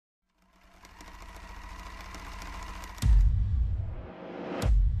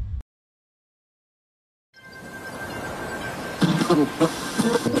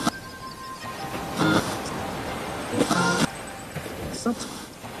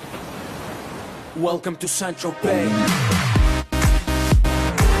Welcome to Central Bay.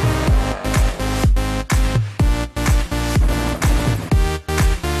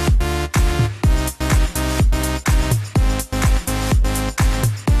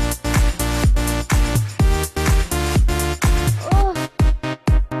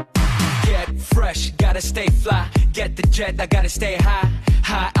 Gotta stay fly, get the jet, I gotta stay high.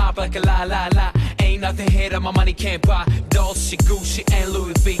 High up like a la la la. Ain't nothing here that my money can't buy. Dolce, Gucci, and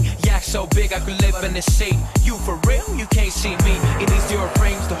Louis V. Yak so big I could live in the sea. You for real? You can't see me. In these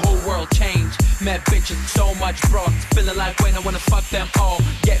Europeans, the whole world changed. Mad bitches, so much broad. Feeling like when I wanna fuck them all.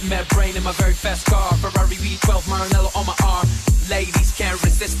 Get mad brain in my very fast car. Ferrari V12, Maranello on my arm. Ladies can't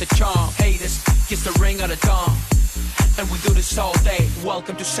resist the charm. Haters, kiss the ring of the dawn. And we do this all day.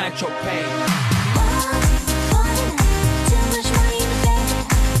 Welcome to Central Bay.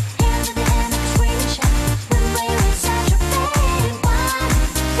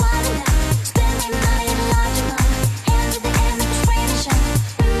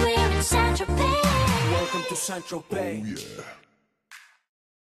 Central Bay.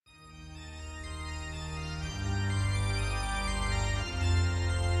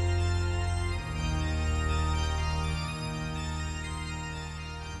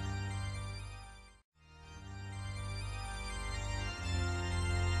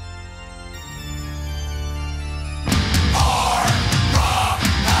 Oh,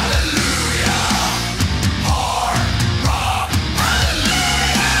 yeah.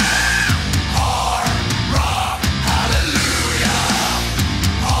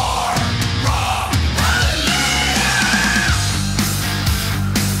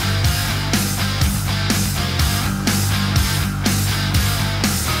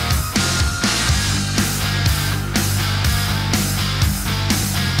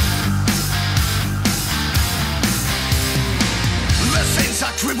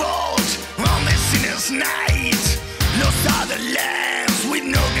 Revolt on the sinner's night. Lost are the lands with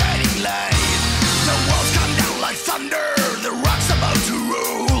no guiding light. The walls come down like thunder.